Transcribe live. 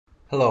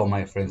Hello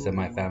my friends and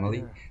my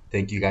family.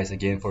 Thank you guys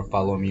again for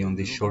following me on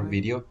this short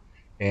video,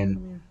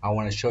 and I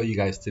want to show you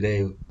guys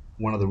today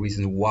one of the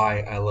reasons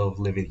why I love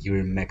living here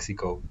in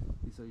Mexico.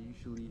 These are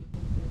usually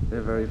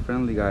they're very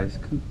friendly guys.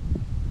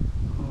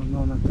 Oh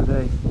no, not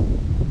today.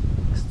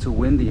 It's too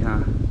windy,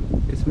 huh?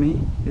 It's me.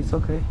 It's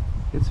okay.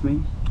 It's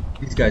me.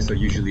 These guys are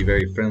usually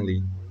very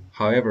friendly.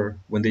 However,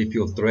 when they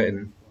feel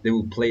threatened, they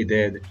will play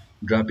dead,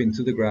 dropping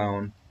to the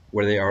ground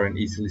where they aren't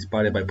easily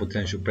spotted by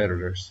potential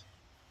predators.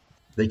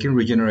 They can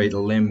regenerate a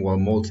limb while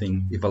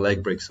molting if a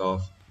leg breaks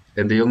off,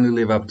 and they only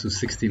live up to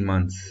 16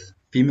 months.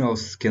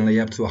 Females can lay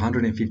up to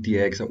 150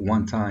 eggs at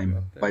one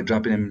time by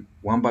dropping them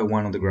one by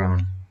one on the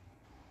ground.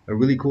 A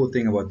really cool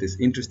thing about these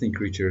interesting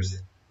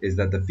creatures is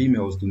that the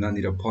females do not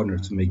need a partner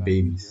to make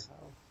babies.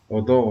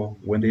 Although,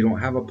 when they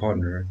don't have a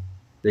partner,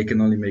 they can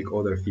only make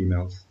other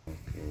females.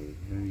 Okay,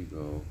 here you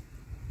go.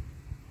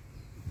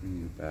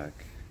 Bring you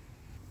back.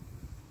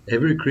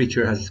 Every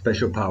creature has a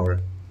special power,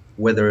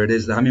 whether it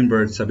is the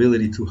hummingbird's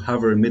ability to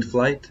hover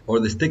mid-flight,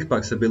 or the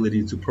stickbug's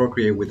ability to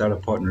procreate without a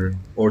partner,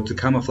 or to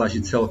camouflage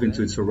itself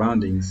into its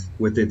surroundings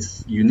with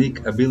its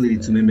unique ability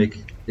to mimic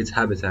its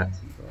habitat.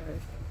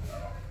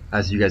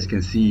 As you guys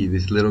can see,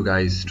 this little guy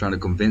is trying to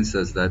convince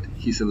us that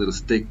he's a little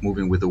stick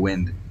moving with the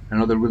wind.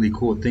 Another really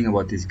cool thing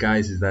about these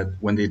guys is that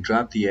when they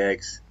drop the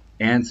eggs,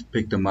 ants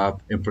pick them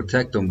up and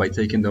protect them by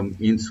taking them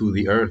into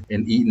the earth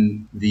and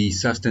eating the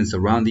substance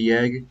around the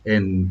egg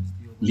and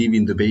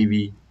leaving the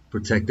baby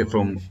protected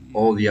from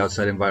all the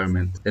outside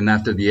environment. And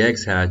after the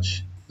eggs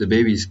hatch, the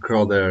babies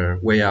crawl their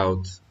way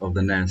out of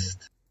the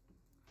nest.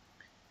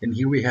 And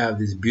here we have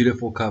this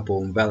beautiful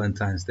couple on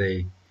Valentine's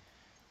Day,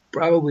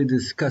 probably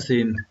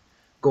discussing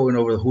going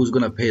over who's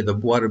gonna pay the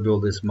water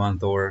bill this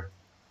month, or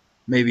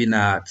maybe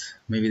not.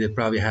 Maybe they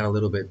probably had a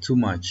little bit too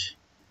much.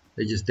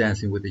 They're just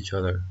dancing with each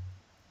other,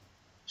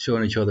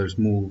 showing each other's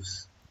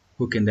moves.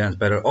 Who can dance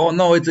better? Oh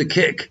no, it's a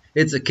kick.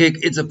 It's a kick.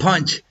 It's a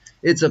punch.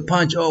 It's a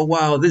punch. Oh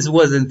wow, this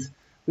wasn't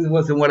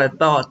what I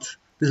thought.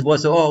 This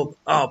was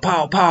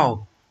pow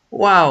pow.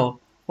 Wow.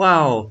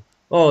 Wow.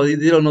 Oh,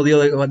 you don't know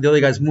the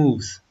other guy's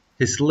moves.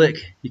 He's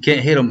slick. You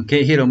can't hit him.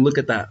 Can't hit him. Look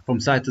at that. From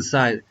side to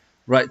side,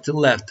 right to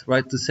left,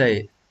 right to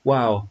say.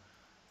 Wow.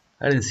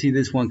 I didn't see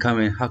this one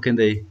coming. How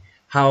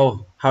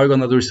are we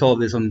gonna resolve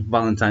this on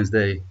Valentine's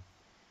Day?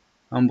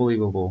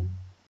 Unbelievable.